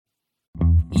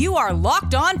You are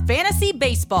Locked On Fantasy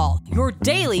Baseball, your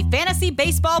daily fantasy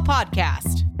baseball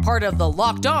podcast. Part of the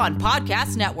Locked On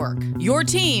Podcast Network, your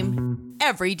team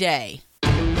every day.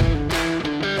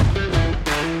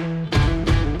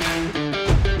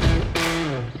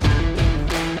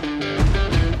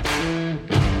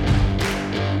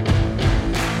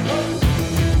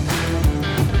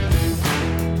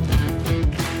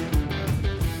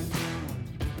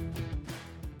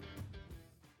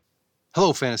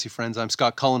 Hello, fantasy friends. I'm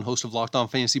Scott Cullen, host of Locked On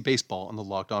Fantasy Baseball on the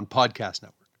Locked On Podcast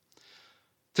Network.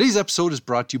 Today's episode is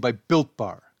brought to you by Built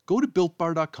Bar. Go to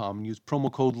BuiltBar.com and use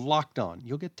promo code LOCKEDON.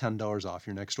 You'll get $10 off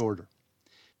your next order.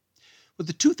 With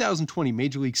the 2020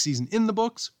 Major League season in the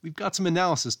books, we've got some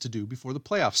analysis to do before the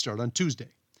playoffs start on Tuesday.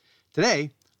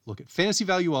 Today, look at Fantasy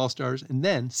Value All-Stars and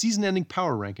then season-ending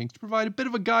power rankings to provide a bit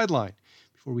of a guideline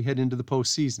before we head into the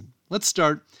postseason. Let's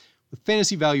start with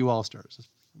Fantasy Value All-Stars.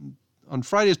 On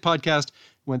Friday's podcast,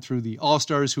 we went through the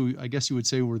All-Stars, who I guess you would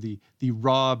say were the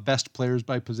raw best players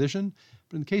by position.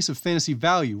 But in the case of Fantasy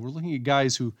Value, we're looking at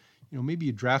guys who, maybe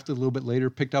you drafted a little bit later,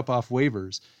 picked up off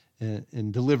waivers,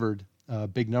 and delivered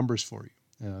big numbers for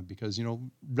you. Because,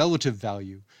 relative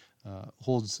value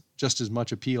holds just as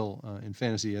much appeal in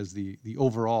fantasy as the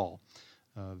overall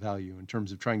value in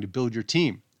terms of trying to build your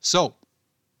team. So,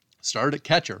 started at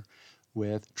catcher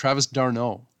with Travis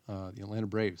d'Arnaud. The Atlanta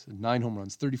Braves, 9 home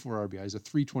runs, 34 RBIs, a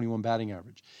 .321 batting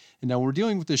average. And now we're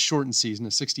dealing with this shortened season, a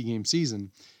 60-game season.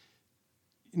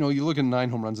 You look at 9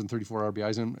 home runs and 34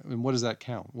 RBIs, and what does that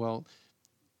count? Well,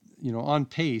 on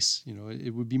pace,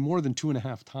 it would be more than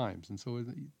 2.5 times. And so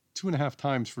 2.5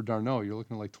 times for d'Arnaud, you're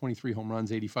looking at like 23 home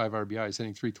runs, 85 RBIs,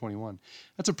 hitting .321.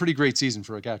 That's a pretty great season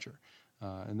for a catcher.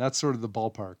 And that's sort of the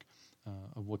ballpark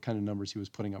of what kind of numbers he was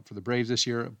putting up for the Braves this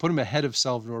year. Put him ahead of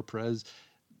Salvador Perez,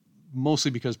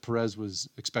 mostly because Perez was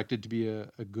expected to be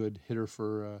a good hitter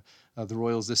for the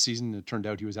Royals this season. It turned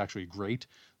out he was actually great,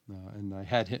 and I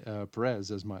had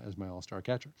Perez as my all-star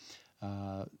catcher.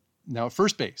 Now at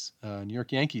first base, New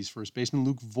York Yankees first baseman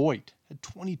Luke Voit had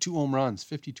 22 home runs,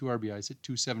 52 RBIs, hit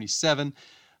 .277.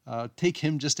 Take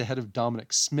him just ahead of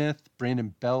Dominic Smith,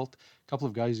 Brandon Belt, a couple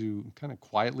of guys who kind of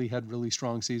quietly had really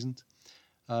strong seasons.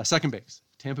 Second base,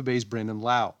 Tampa Bay's Brandon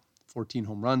Lowe. 14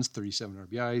 home runs, 37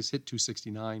 RBIs, hit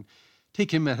 .269. Take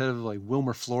him ahead of like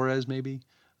Wilmer Flores, maybe.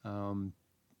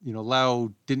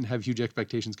 Lowe didn't have huge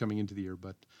expectations coming into the year,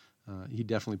 but he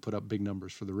definitely put up big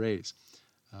numbers for the Rays.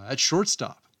 At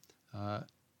shortstop,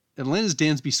 Atlanta's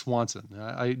Dansby Swanson.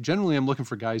 I generally am looking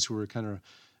for guys who are kind of,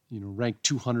 ranked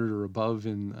 200 or above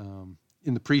in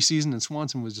the preseason, and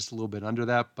Swanson was just a little bit under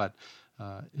that, but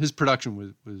his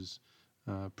production was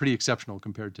pretty exceptional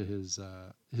compared to his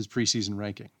preseason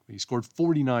ranking. He scored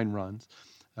 49 runs,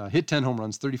 hit 10 home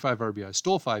runs, 35 RBIs,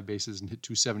 stole 5 bases, and hit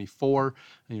 .274.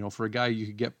 For a guy you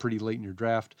could get pretty late in your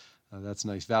draft, that's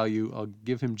nice value. I'll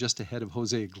give him just ahead of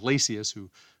Jose Iglesias, who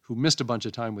missed a bunch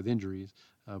of time with injuries,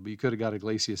 but you could have got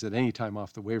Iglesias at any time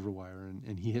off the waiver wire,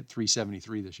 and he hit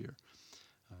 .373 this year.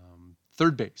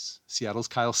 Third base, Seattle's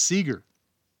Kyle Seager.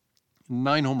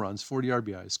 9 home runs, 40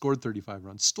 RBIs, scored 35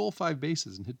 runs, stole 5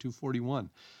 bases, and hit .241.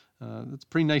 That's a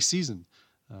pretty nice season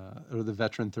out of the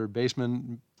veteran third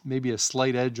baseman. Maybe a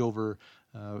slight edge over,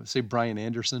 say, Brian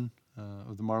Anderson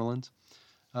of the Marlins.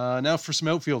 Now for some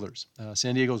outfielders.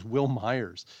 San Diego's Will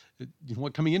Myers.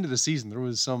 Coming into the season, there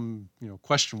was some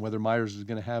question whether Myers was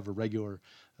going to have a regular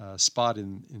spot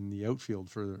in the outfield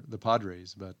for the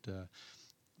Padres, but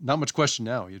not much question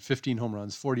now. He had 15 home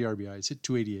runs, 40 RBIs, hit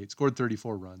 .288, scored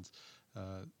 34 runs.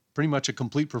 Pretty much a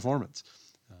complete performance.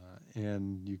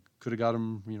 And you could have got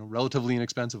him, relatively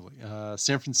inexpensively.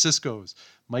 San Francisco's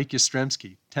Mike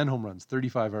Yastrzemski, 10 home runs,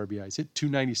 35 RBIs, hit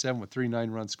 .297 with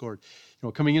 39 runs scored.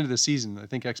 Coming into the season, I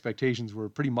think expectations were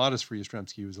pretty modest for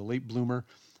Yastrzemski. He was a late bloomer.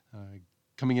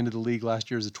 Coming into the league last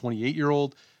year as a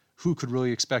 28-year-old. Who could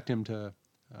really expect him to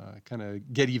kind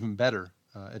of get even better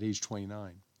at age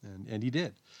 29? And he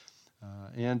did.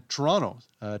 And Toronto,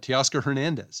 Teoscar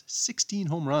Hernandez, 16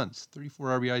 home runs,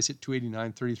 34 RBIs, hit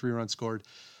 .289, 33 runs scored.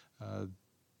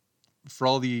 For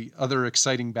all the other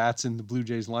exciting bats in the Blue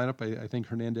Jays lineup, I think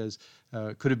Hernandez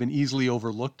could have been easily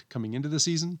overlooked coming into the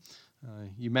season.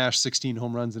 You mash 16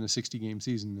 home runs in a 60-game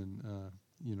season,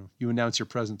 and you announce your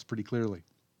presence pretty clearly.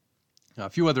 A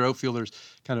few other outfielders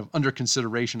kind of under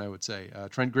consideration, I would say.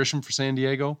 Trent Grisham for San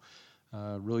Diego,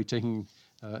 really taking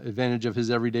advantage of his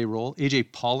everyday role. A.J.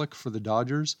 Pollock for the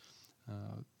Dodgers,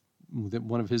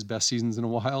 one of his best seasons in a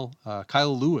while.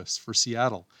 Kyle Lewis for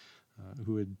Seattle,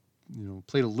 who had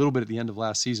played a little bit at the end of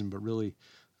last season, but really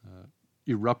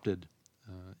erupted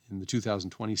in the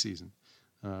 2020 season.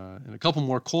 And a couple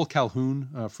more. Cole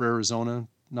Calhoun for Arizona,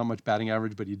 not much batting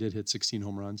average, but he did hit 16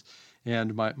 home runs.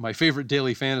 And my favorite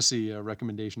daily fantasy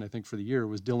recommendation, I think, for the year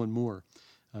was Dylan Moore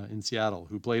in Seattle,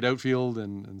 who played outfield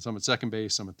and some at second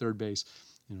base, some at third base.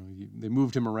 They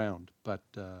moved him around, but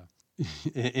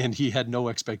and he had no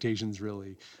expectations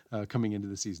really coming into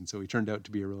the season. So he turned out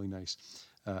to be a really nice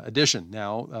addition.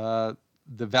 Now,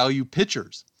 the value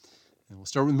pitchers. And we'll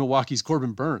start with Milwaukee's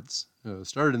Corbin Burns.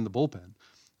 Started in the bullpen.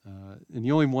 And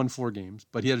he only won 4 games,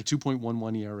 but he had a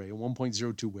 2.11 ERA, a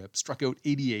 1.02 whip, struck out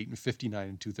 88 and 59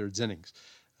 and 2/3 innings.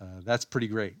 That's pretty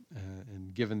great.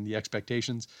 And given the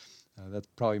expectations, that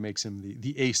probably makes him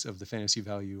the ace of the fantasy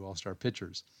value all-star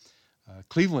pitchers.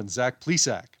 Cleveland's Zach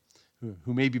Plesac,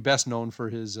 who may be best known for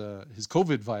his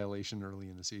COVID violation early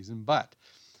in the season, but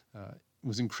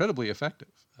was incredibly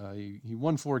effective. He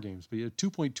won 4 games, but he had a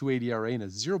 2.28 ERA and a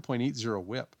 0.80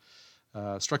 whip.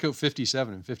 Struck out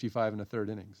 57 and 55 in the 3rd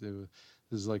innings. This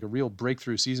is like a real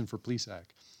breakthrough season for Plesac,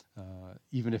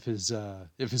 even if his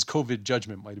COVID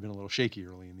judgment might have been a little shaky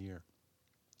early in the year.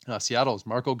 Seattle's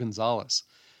Marco Gonzalez,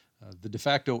 the de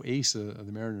facto ace of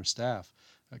the Mariners staff,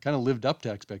 kind of lived up to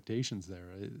expectations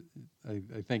there.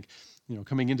 I think,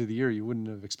 coming into the year, you wouldn't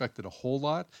have expected a whole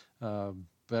lot,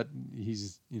 but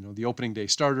he's, the opening day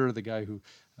starter, the guy who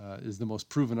is the most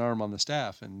proven arm on the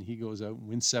staff, and he goes out and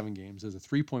wins 7 games, has a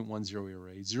 3.10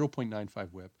 ERA,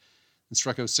 0.95 whip, and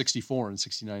struck out 64 and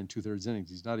 69 and 2/3 innings.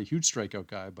 He's not a huge strikeout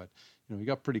guy, but he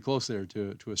got pretty close there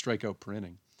to a strikeout per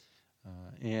inning.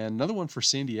 And another one for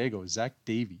San Diego, Zach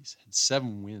Davies, had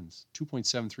 7 wins,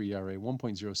 2.73 ERA,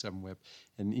 1.07 whip,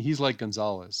 and he's like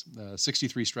Gonzalez,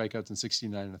 63 strikeouts and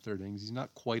 69 in the 3rd innings. He's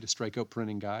not quite a strikeout per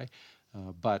inning guy,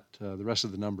 but the rest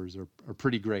of the numbers are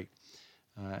pretty great.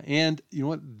 And you know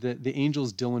what? The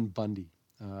Angels' Dylan Bundy.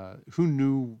 Who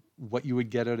knew what you would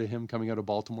get out of him coming out of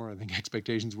Baltimore? I think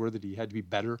expectations were that he had to be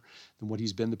better than what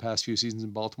he's been the past few seasons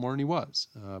in Baltimore, and he was.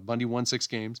 Bundy won 6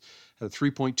 games, had a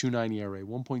 3.29 ERA,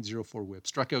 1.04 whip,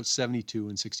 struck out 72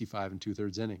 and 65 and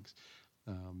 2/3 innings.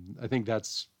 I think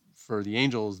that's, for the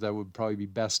Angels, that would probably be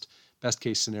best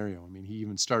case scenario. I mean, he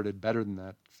even started better than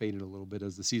that, faded a little bit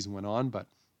as the season went on, but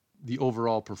the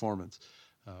overall performance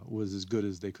was as good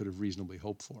as they could have reasonably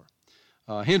hoped for.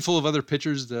 A handful of other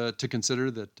pitchers to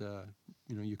consider that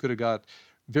you could have got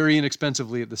very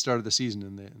inexpensively at the start of the season,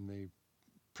 and they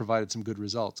provided some good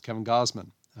results. Kevin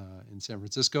Gausman in San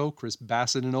Francisco, Chris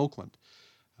Bassett in Oakland,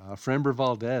 Framber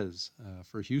Valdez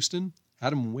for Houston,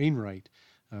 Adam Wainwright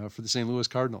for the St. Louis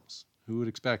Cardinals. Who would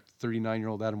expect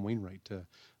 39-year-old Adam Wainwright to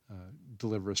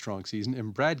deliver a strong season?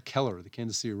 And Brad Keller, the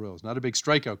Kansas City Royals, not a big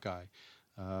strikeout guy,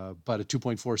 but a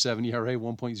 2.47 ERA,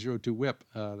 1.02 whip.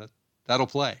 That'll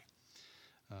play.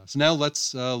 So now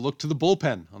let's look to the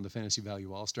bullpen on the Fantasy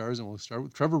Value All-Stars, and we'll start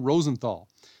with Trevor Rosenthal,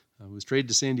 who was traded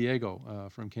to San Diego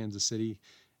from Kansas City.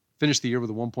 Finished the year with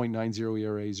a 1.90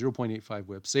 ERA, 0.85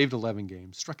 whip, saved 11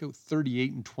 games, struck out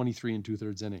 38 and 23 and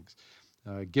 2/3 innings.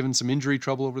 Given some injury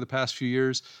trouble over the past few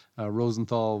years,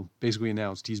 Rosenthal basically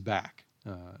announced he's back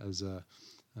as a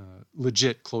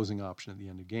legit closing option at the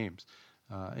end of games.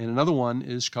 And another one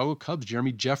is Chicago Cubs'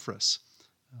 Jeremy Jeffress,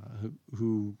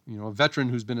 who a veteran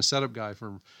who's been a setup guy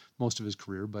for most of his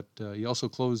career, but he also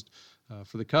closed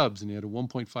for the Cubs, and he had a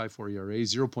 1.54 ERA,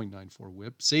 0.94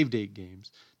 whip, saved 8 games.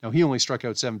 Now, he only struck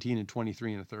out 17 and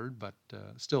 23 and a third, but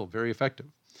still very effective.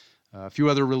 A few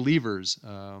other relievers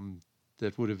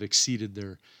that would have exceeded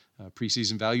their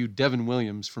preseason value. Devin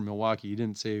Williams from Milwaukee. He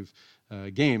didn't save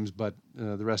games, but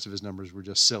the rest of his numbers were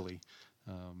just silly.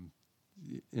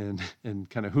 And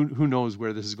kind of who knows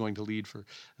where this is going to lead for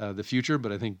the future,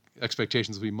 but I think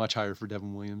expectations will be much higher for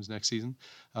Devin Williams next season.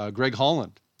 Greg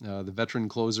Holland, the veteran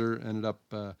closer, ended up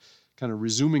kind of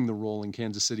resuming the role in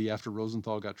Kansas City after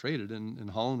Rosenthal got traded,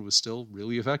 and Holland was still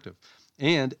really effective.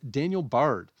 And Daniel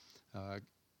Bard,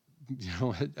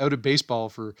 out of baseball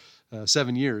for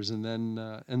 7 years, and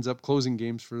then ends up closing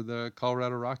games for the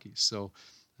Colorado Rockies. So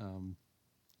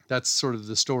that's sort of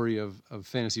the story of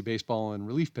fantasy baseball and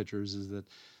relief pitchers, is that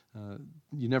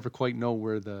you never quite know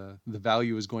where the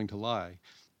value is going to lie.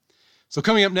 So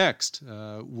coming up next,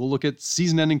 we'll look at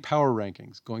season-ending power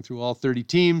rankings, going through all 30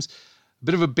 teams, a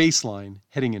bit of a baseline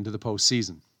heading into the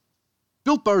postseason.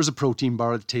 Built Bar is a protein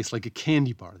bar that tastes like a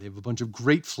candy bar. They have a bunch of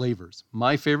great flavors.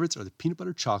 My favorites are the peanut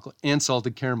butter chocolate and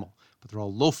salted caramel, but they're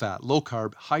all low-fat,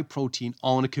 low-carb, high-protein,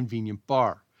 all in a convenient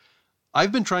bar.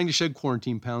 I've been trying to shed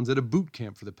quarantine pounds at a boot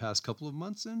camp for the past couple of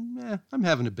months, and I'm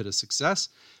having a bit of success.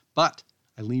 But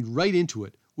I leaned right into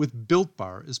it with Built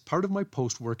Bar as part of my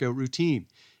post-workout routine.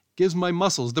 It gives my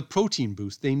muscles the protein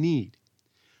boost they need.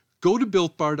 Go to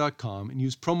BuiltBar.com and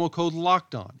use promo code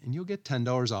LOCKEDON, and you'll get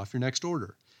 $10 off your next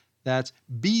order. That's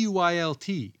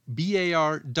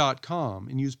BUILTBAR.com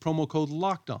and use promo code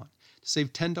LOCKEDON to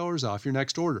save $10 off your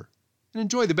next order. and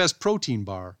enjoy the best protein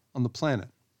bar on the planet.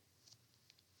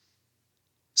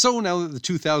 So now that the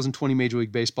 2020 Major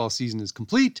League Baseball season is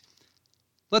complete,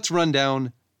 let's run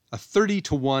down a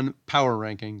 30-1 power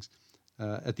rankings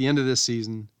at the end of this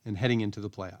season and heading into the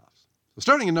playoffs. So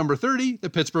starting at number 30, the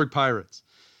Pittsburgh Pirates.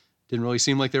 Didn't really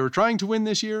seem like they were trying to win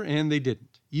this year, and they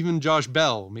didn't. Even Josh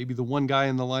Bell, maybe the one guy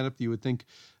in the lineup that you would think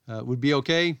would be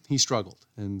okay, he struggled.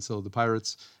 And so the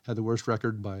Pirates had the worst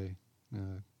record by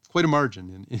quite a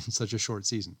margin in such a short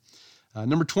season.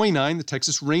 Number 29, the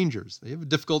Texas Rangers. They have a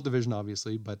difficult division,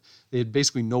 obviously, but they had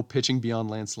basically no pitching beyond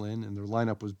Lance Lynn, and their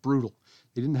lineup was brutal.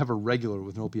 They didn't have a regular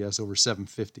with an OPS over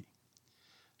 750.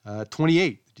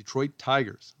 28, the Detroit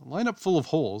Tigers. A lineup full of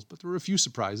holes, but there were a few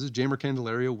surprises. Jeimer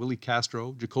Candelario, Willie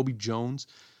Castro, Jacoby Jones,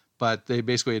 but they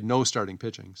basically had no starting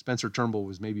pitching. Spencer Turnbull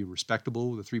was maybe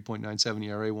respectable with a 3.97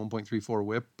 ERA, 1.34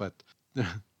 whip, but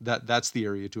that's the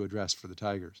area to address for the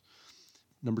Tigers.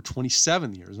 Number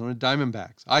 27, the Arizona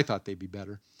Diamondbacks. I thought they'd be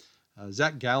better.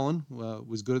 Zach Gallen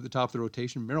was good at the top of the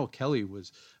rotation. Merrill Kelly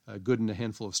was good in a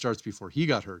handful of starts before he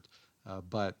got hurt,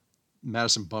 but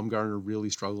Madison Bumgarner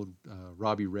really struggled.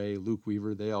 Robbie Ray, Luke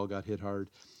Weaver, they all got hit hard.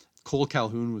 Cole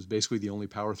Calhoun was basically the only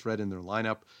power threat in their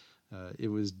lineup. It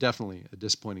was definitely a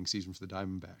disappointing season for the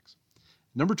Diamondbacks.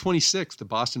 Number 26, the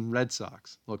Boston Red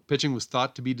Sox. Look, pitching was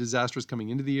thought to be disastrous coming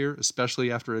into the year,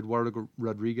 especially after Eduardo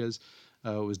Rodriguez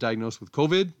was diagnosed with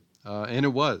COVID, and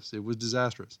it was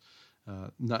disastrous.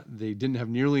 They didn't have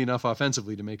nearly enough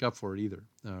offensively to make up for it either.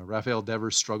 Rafael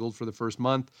Devers struggled for the first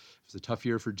month. It was a tough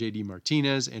year for J.D.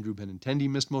 Martinez. Andrew Benintendi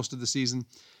missed most of the season.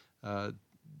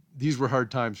 These were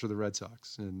hard times for the Red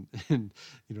Sox, and you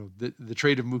know the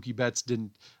trade of Mookie Betts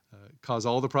didn't cause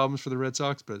all the problems for the Red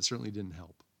Sox, but it certainly didn't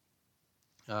help.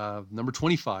 Number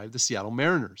 25, the Seattle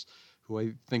Mariners, who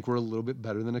I think were a little bit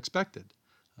better than expected.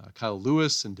 Kyle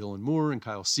Lewis and Dylan Moore and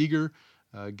Kyle Seager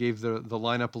gave the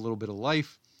lineup a little bit of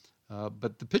life.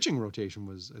 But the pitching rotation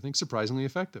was, I think, surprisingly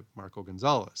effective. Marco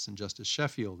Gonzalez and Justice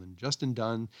Sheffield and Justin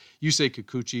Dunn, Yusei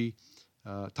Kikuchi,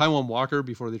 Taijuan Walker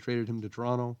before they traded him to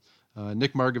Toronto.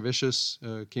 Nick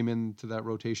Margevicius came into that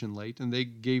rotation late, and they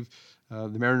gave the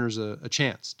Mariners a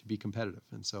chance to be competitive.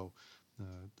 And so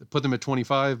I put them at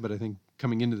 25, but I think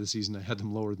coming into the season, I had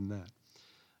them lower than that.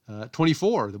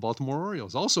 24, the Baltimore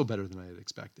Orioles, also better than I had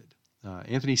expected.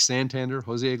 Anthony Santander,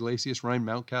 Jose Iglesias, Ryan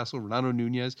Mountcastle, Renato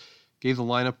Nunez gave the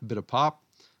lineup a bit of pop,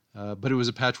 but it was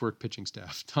a patchwork pitching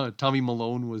staff. Tommy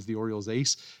Malone was the Orioles'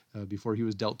 ace before he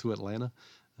was dealt to Atlanta,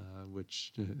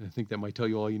 which I think that might tell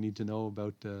you all you need to know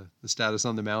about the status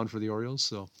on the mound for the Orioles.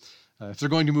 So if they're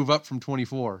going to move up from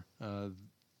 24,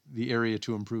 the area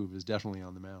to improve is definitely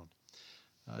on the mound.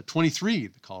 23,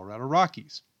 the Colorado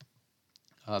Rockies.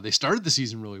 They started the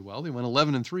season really well. They went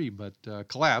 11-3, but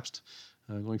collapsed,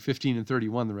 going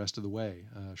 15-31 the rest of the way.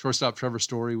 Shortstop Trevor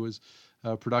Story was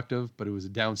productive, but it was a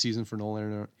down season for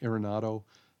Nolan Arenado.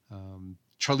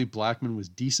 Charlie Blackmon was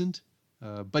decent,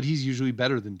 but he's usually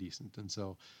better than decent. And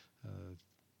so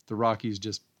the Rockies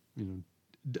just,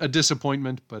 a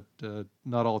disappointment, but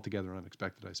not altogether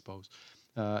unexpected, I suppose.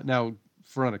 Now,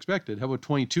 for unexpected, how about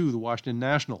 22, the Washington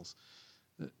Nationals,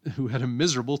 who had a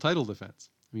miserable title defense?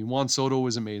 I mean, Juan Soto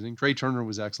was amazing. Trey Turner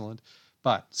was excellent.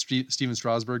 But Steven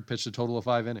Strasburg pitched a total of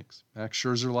 5 innings. Max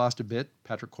Scherzer lost a bit.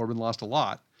 Patrick Corbin lost a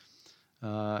lot.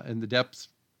 And the depth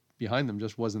behind them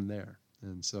just wasn't there.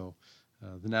 And so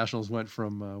the Nationals went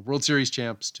from World Series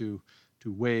champs to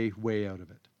way, way out of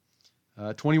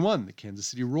it. 21, the Kansas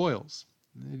City Royals.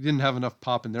 They didn't have enough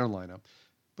pop in their lineup,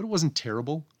 but it wasn't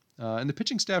terrible. And the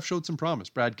pitching staff showed some promise.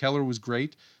 Brad Keller was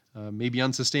great, maybe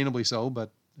unsustainably so,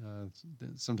 but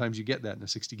sometimes you get that in a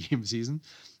 60-game season.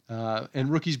 And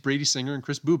rookies Brady Singer and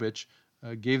Chris Bubich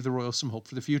gave the Royals some hope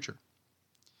for the future.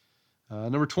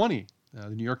 Number 20,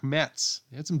 the New York Mets.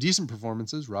 They had some decent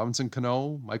performances. Robinson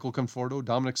Cano, Michael Conforto,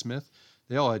 Dominic Smith,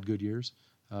 they all had good years.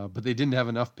 But they didn't have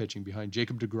enough pitching behind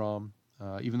Jacob deGrom,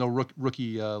 even though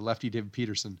rookie lefty David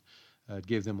Peterson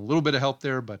gave them a little bit of help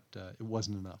there, but it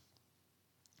wasn't enough.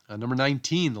 Number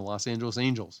 19, the Los Angeles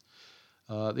Angels.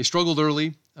 They struggled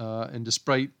early, and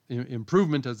despite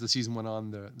improvement as the season went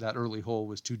on, that early hole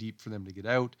was too deep for them to get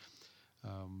out.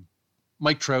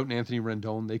 Mike Trout and Anthony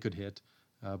Rendon, they could hit,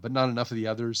 but not enough of the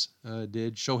others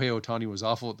did. Shohei Ohtani was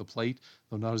awful at the plate,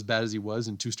 though not as bad as he was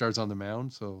in 2 starts on the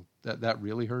mound, so that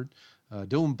really hurt.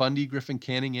 Dylan Bundy, Griffin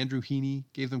Canning, Andrew Heaney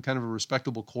gave them kind of a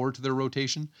respectable core to their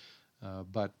rotation,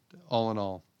 but all in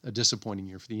all, a disappointing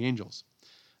year for the Angels.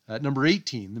 At number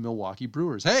 18, the Milwaukee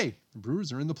Brewers. Hey, the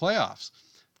Brewers are in the playoffs.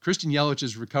 Christian Yelich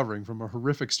is recovering from a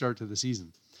horrific start to the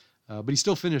season, but he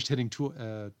still finished hitting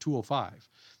 205.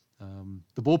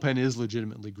 The bullpen is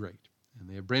legitimately great, and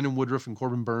they have Brandon Woodruff and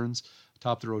Corbin Burns,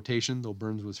 top of the rotation, though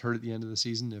Burns was hurt at the end of the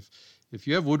season. If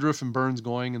you have Woodruff and Burns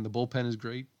going and the bullpen is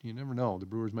great, you never know. The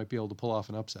Brewers might be able to pull off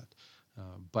an upset.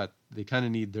 But they kind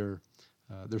of need their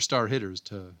star hitters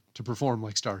to perform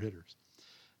like star hitters.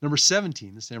 Number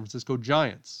 17, the San Francisco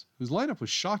Giants, whose lineup was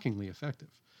shockingly effective.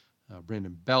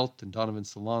 Brandon Belt and Donovan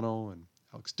Solano and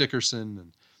Alex Dickerson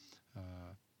and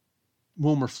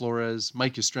Wilmer Flores,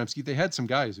 Mike Yastrzemski. They had some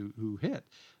guys who hit.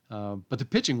 But the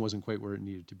pitching wasn't quite where it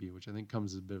needed to be, which I think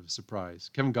comes as a bit of a surprise.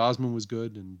 Kevin Gausman was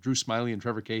good, and Drew Smyly and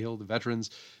Trevor Cahill, the veterans,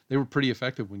 they were pretty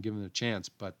effective when given a chance.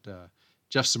 But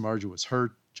Jeff Samardzija was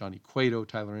hurt. Johnny Cueto,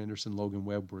 Tyler Anderson, Logan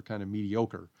Webb were kind of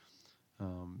mediocre.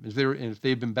 If they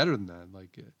had been better than that,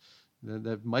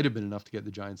 that might have been enough to get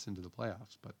the Giants into the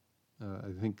playoffs. But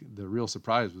I think the real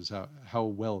surprise was how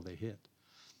well they hit.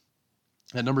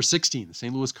 At number 16, the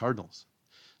St. Louis Cardinals.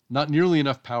 Not nearly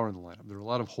enough power in the lineup. There were a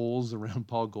lot of holes around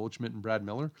Paul Goldschmidt and Brad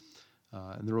Miller.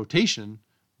 And the rotation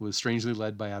was strangely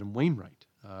led by Adam Wainwright.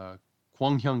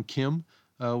 Kwang Hyun Kim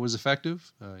was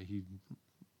effective. He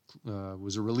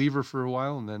was a reliever for a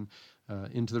while and then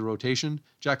into the rotation.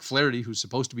 Jack Flaherty, who's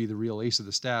supposed to be the real ace of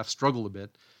the staff, struggled a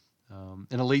bit.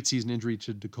 And a late season injury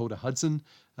to Dakota Hudson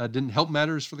didn't help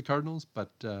matters for the Cardinals,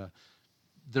 but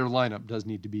their lineup does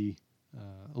need to be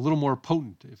a little more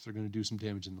potent if they're going to do some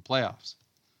damage in the playoffs.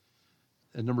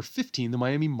 At number 15, the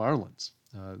Miami Marlins.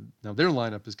 Now their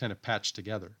lineup is kind of patched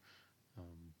together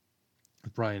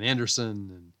with Brian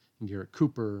Anderson and Garrett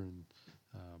Cooper and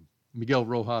Miguel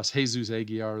Rojas, Jesus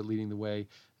Aguilar leading the way.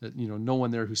 No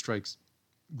one there who strikes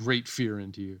great fear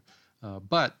into you.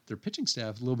 But their pitching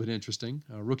staff is a little bit interesting.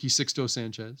 Rookie Sixto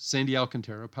Sanchez, Sandy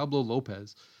Alcantara, Pablo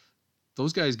Lopez.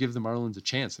 Those guys give the Marlins a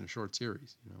chance in a short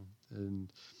series.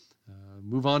 And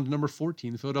move on to number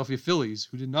 14, the Philadelphia Phillies,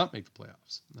 who did not make the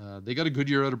playoffs. They got a good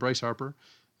year out of Bryce Harper,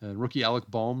 and rookie Alec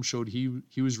Bohm showed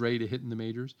he was ready to hit in the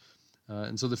majors.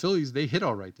 And so the Phillies, they hit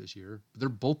all right this year, but their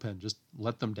bullpen just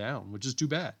let them down, which is too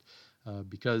bad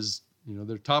because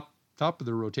they're top of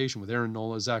their rotation with Aaron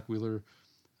Nola, Zach Wheeler,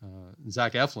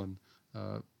 Zach Eflin.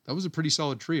 That was a pretty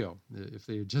solid trio. If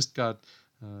they had just got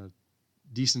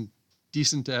decent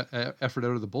effort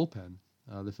out of the bullpen,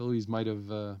 the Phillies might have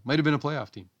been a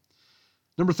playoff team.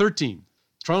 Number 13,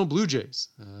 Toronto Blue Jays.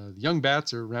 The young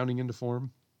bats are rounding into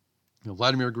form.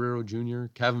 Vladimir Guerrero Jr.,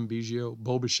 Kevin Biggio,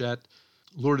 Bo Bichette,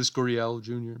 Lourdes Gurriel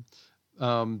Jr.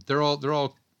 They're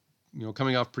all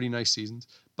coming off pretty nice seasons,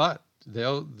 but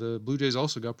the Blue Jays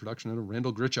also got production out of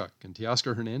Randall Grichuk and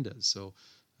Teoscar Hernandez. So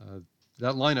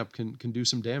that lineup can do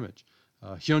some damage.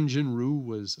 Hyunjin Ryu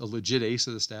was a legit ace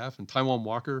of the staff, and Taijuan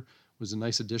Walker was a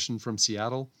nice addition from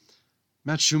Seattle.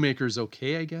 Matt Shoemaker's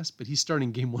okay, I guess, but he's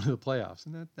starting game one of the playoffs,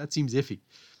 and that seems iffy.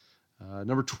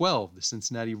 Number 12, the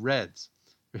Cincinnati Reds.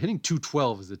 They're hitting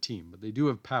 .212 as a team, but they do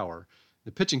have power.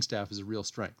 The pitching staff is a real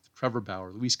strength. Trevor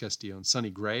Bauer, Luis Castillo, and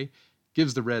Sonny Gray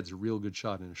gives the Reds a real good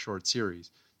shot in a short series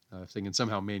if they can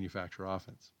somehow manufacture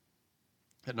offense.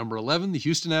 At number 11, the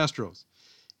Houston Astros.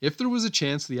 If there was a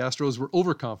chance the Astros were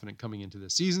overconfident coming into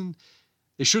this season,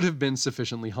 they should have been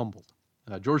sufficiently humbled.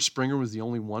 George Springer was the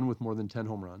only one with more than 10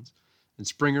 home runs. And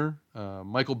Springer,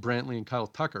 Michael Brantley, and Kyle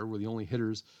Tucker were the only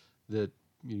hitters that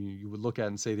you would look at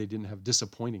and say they didn't have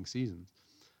disappointing seasons.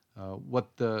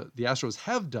 What the Astros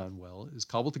have done well is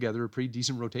cobble together a pretty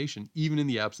decent rotation, even in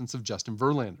the absence of Justin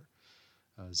Verlander.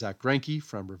 Zach Greinke,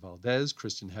 Framber Valdez,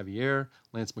 Christian Javier,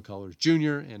 Lance McCullers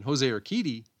Jr., and Jose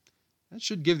Urquidy, that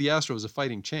should give the Astros a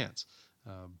fighting chance.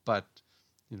 But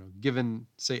given,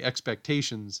 say,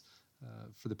 expectations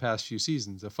for the past few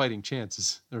seasons, a fighting chance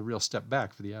is a real step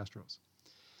back for the Astros.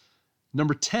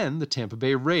 Number 10, the Tampa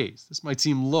Bay Rays. This might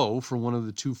seem low for one of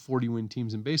the two 40-win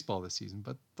teams in baseball this season,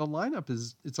 but the lineup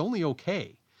it's only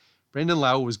okay. Brandon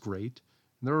Lau was great,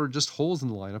 and there are just holes in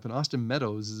the lineup, and Austin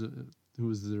Meadows, who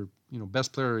was their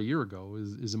best player a year ago,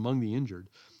 is among the injured.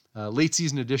 Late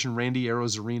season addition Randy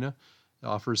Arozarena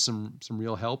offers some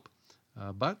real help,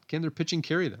 but can their pitching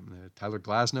carry them? Tyler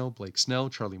Glasnow, Blake Snell,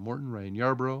 Charlie Morton, Ryan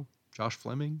Yarbrough, Josh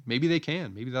Fleming. Maybe they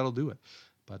can. Maybe that'll do it.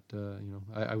 But,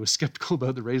 I was skeptical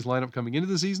about the Rays lineup coming into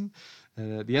the season.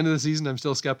 And at the end of the season, I'm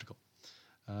still skeptical.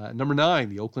 Number 9,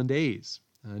 the Oakland A's.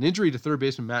 An injury to third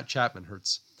baseman Matt Chapman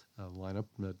hurts the lineup,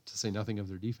 to say nothing of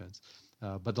their defense.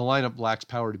 But the lineup lacks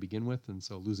power to begin with, and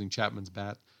so losing Chapman's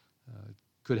bat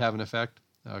could have an effect.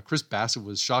 Chris Bassett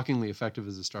was shockingly effective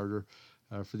as a starter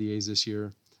for the A's this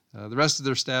year. The rest of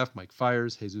their staff, Mike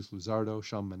Fiers, Jesus Luzardo,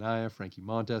 Sean Manaea, Frankie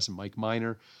Montes, and Mike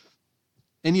Minor.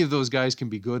 Any of those guys can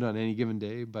be good on any given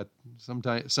day, but some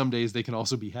days they can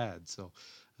also be had. So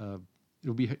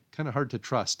it'll be kind of hard to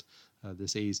trust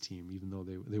this A's team, even though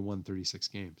they won 36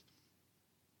 games.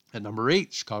 At number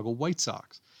 8, Chicago White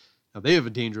Sox. Now, they have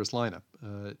a dangerous lineup,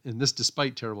 and this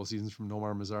despite terrible seasons from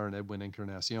Nomar Mazar and Edwin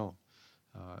Encarnacion.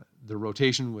 Their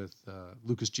rotation with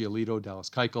Lucas Giolito, Dallas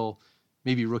Keuchel,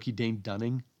 maybe rookie Dane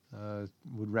Dunning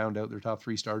would round out their top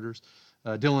 3 starters.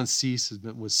 Dylan Cease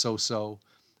was so-so.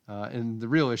 And the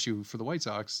real issue for the White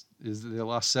Sox is that they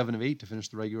lost 7 of 8 to finish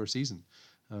the regular season.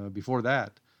 Before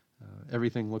that,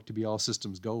 everything looked to be all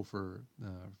systems go for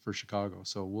Chicago.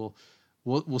 So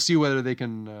we'll see whether they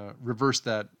can reverse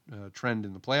that trend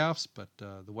in the playoffs. But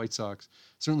the White Sox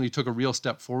certainly took a real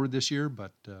step forward this year,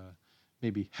 but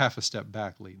maybe half a step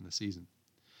back late in the season.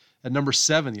 At number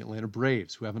 7, the Atlanta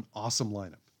Braves, who have an awesome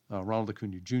lineup. Ronald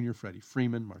Acuna Jr., Freddie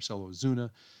Freeman, Marcelo Ozuna,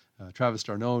 Travis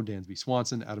d'Arnaud, Dansby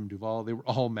Swanson, Adam Duvall. They were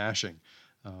all mashing.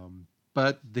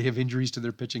 But they have injuries to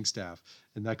their pitching staff,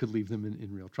 and that could leave them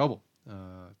in real trouble.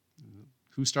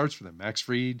 Who starts for them? Max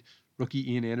Fried,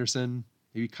 rookie Ian Anderson,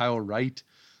 maybe Kyle Wright.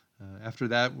 After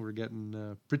that, we're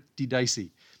getting pretty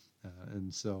dicey.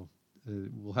 And so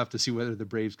we'll have to see whether the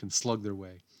Braves can slug their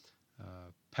way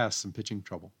past some pitching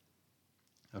trouble.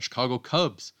 Now, Chicago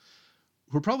Cubs,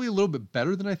 who are probably a little bit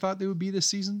better than I thought they would be this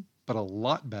season, but a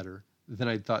lot better than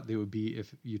I thought they would be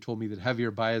if you told me that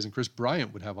Javier Baez and Chris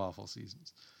Bryant would have awful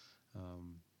seasons.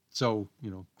 So,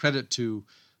 credit to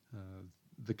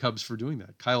the Cubs for doing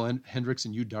that. Kyle Hendricks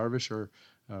and Yu Darvish are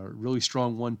really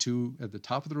strong 1-2 at the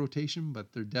top of the rotation,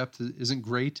 but their depth isn't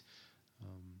great.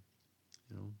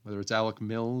 Whether it's Alec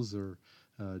Mills or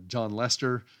John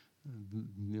Lester,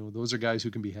 those are guys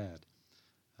who can be had.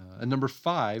 At number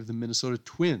 5, the Minnesota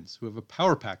Twins, who have a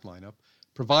power-packed lineup,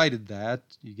 provided that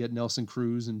you get Nelson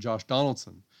Cruz and Josh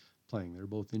Donaldson playing. They're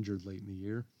both injured late in the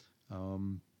year.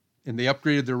 And they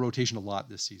upgraded their rotation a lot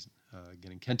this season,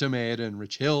 getting Kenta Maeda and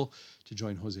Rich Hill to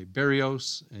join Jose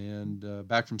Berrios, and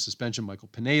back from suspension, Michael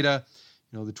Pineda.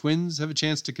 The Twins have a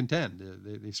chance to contend.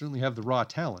 They certainly have the raw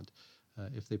talent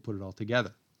if they put it all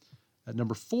together. At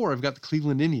number 4, I've got the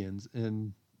Cleveland Indians,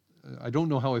 and I don't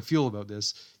know how I feel about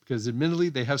this because admittedly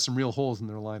they have some real holes in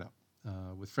their lineup.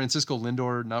 With Francisco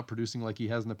Lindor not producing like he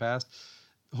has in the past,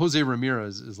 Jose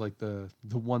Ramirez is like the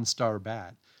one-star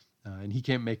bat, and he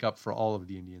can't make up for all of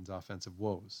the Indians' offensive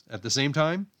woes. At the same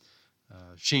time,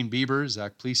 Shane Bieber,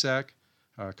 Zach Plesac,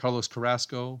 Carlos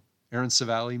Carrasco, Aaron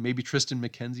Savali, maybe Tristan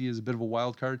McKenzie is a bit of a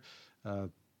wild card.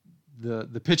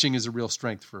 The pitching is a real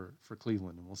strength for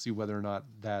Cleveland, and we'll see whether or not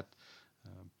that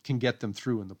can get them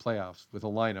through in the playoffs with a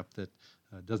lineup that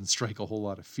doesn't strike a whole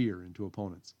lot of fear into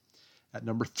opponents. At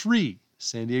number 3,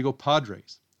 San Diego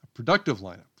Padres, a productive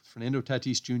lineup. Fernando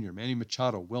Tatis Jr., Manny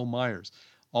Machado, Will Myers,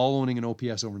 all owning an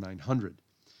OPS over 900.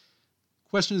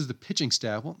 Question is the pitching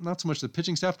staff. Well, not so much the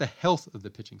pitching staff, the health of the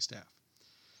pitching staff.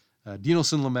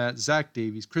 Dinelson Lamet, Zach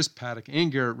Davies, Chris Paddock,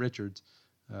 and Garrett Richards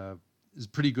is a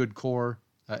pretty good core.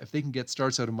 If they can get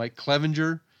starts out of Mike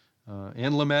Clevinger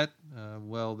and Lamet,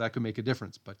 well, that could make a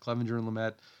difference. But Clevinger and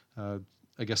Lamet,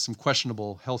 I guess some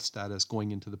questionable health status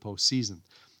going into the postseason.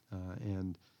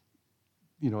 And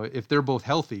if they're both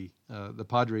healthy, the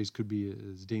Padres could be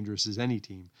as dangerous as any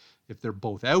team. If they're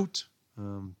both out,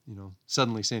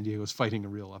 suddenly San Diego's fighting a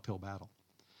real uphill battle.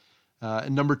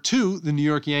 And number 2, the New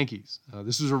York Yankees.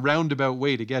 This was a roundabout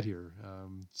way to get here.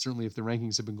 Certainly if the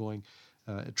rankings have been going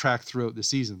track throughout the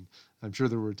season, I'm sure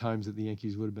there were times that the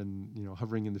Yankees would have been,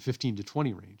 hovering in the 15 to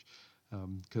 20 range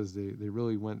because they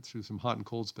really went through some hot and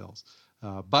cold spells.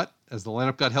 But as the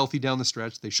lineup got healthy down the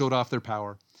stretch, they showed off their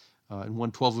power and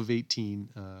won 12 of 18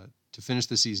 to finish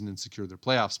the season and secure their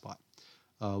playoff spot.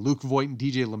 Luke Voit and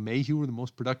DJ LeMahieu were the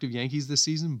most productive Yankees this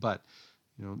season, but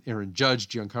Aaron Judge,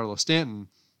 Giancarlo Stanton,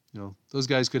 those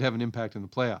guys could have an impact in the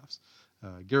playoffs.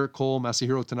 Garrett Cole,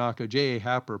 Masahiro Tanaka, J.A.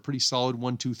 Happ are a pretty solid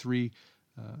 1-2-3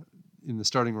 in the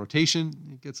starting rotation.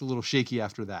 It gets a little shaky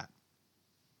after that.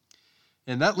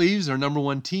 And that leaves our number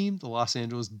 1 team, the Los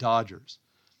Angeles Dodgers.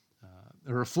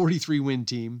 They're a 43-win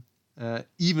team,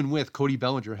 even with Cody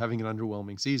Bellinger having an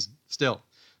underwhelming season. Still,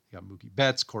 you got Mookie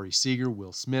Betts, Corey Seager,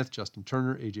 Will Smith, Justin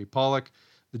Turner, A.J. Pollock.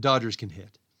 The Dodgers can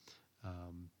hit.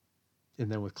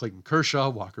 And then with Clayton Kershaw,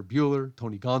 Walker Buehler,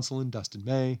 Tony Gonsolin, Dustin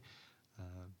May,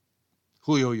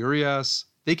 Julio Urias,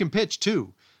 they can pitch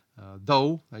too.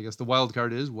 Though, I guess the wild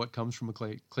card is what comes from a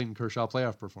Clayton Kershaw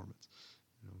playoff performance.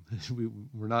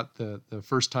 We're not the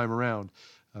first time around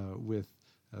with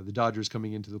the Dodgers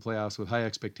coming into the playoffs with high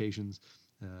expectations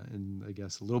and I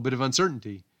guess a little bit of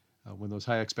uncertainty when those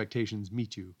high expectations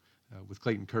meet you with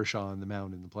Clayton Kershaw on the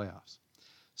mound in the playoffs.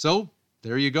 So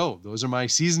there you go. Those are my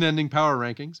season-ending power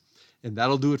rankings, and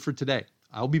that'll do it for today.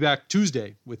 I'll be back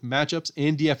Tuesday with matchups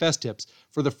and DFS tips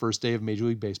for the first day of Major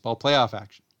League Baseball playoff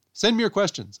action. Send me your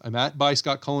questions. I'm at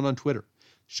 @ByScottCullen on Twitter.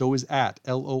 Show is at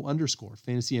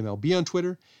 @LO_FantasyMLB on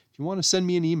Twitter. If you want to send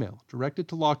me an email, direct it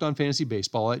to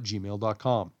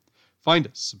lockedonfantasybaseball@gmail.com. Find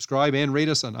us, subscribe, and rate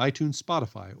us on iTunes,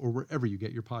 Spotify, or wherever you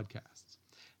get your podcasts.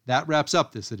 That wraps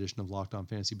up this edition of Locked On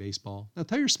Fantasy Baseball. Now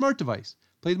tell your smart device,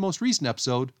 play the most recent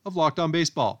episode of Locked On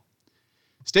Baseball.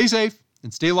 Stay safe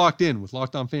and stay locked in with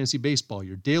Locked On Fantasy Baseball,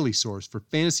 your daily source for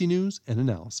fantasy news and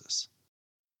analysis.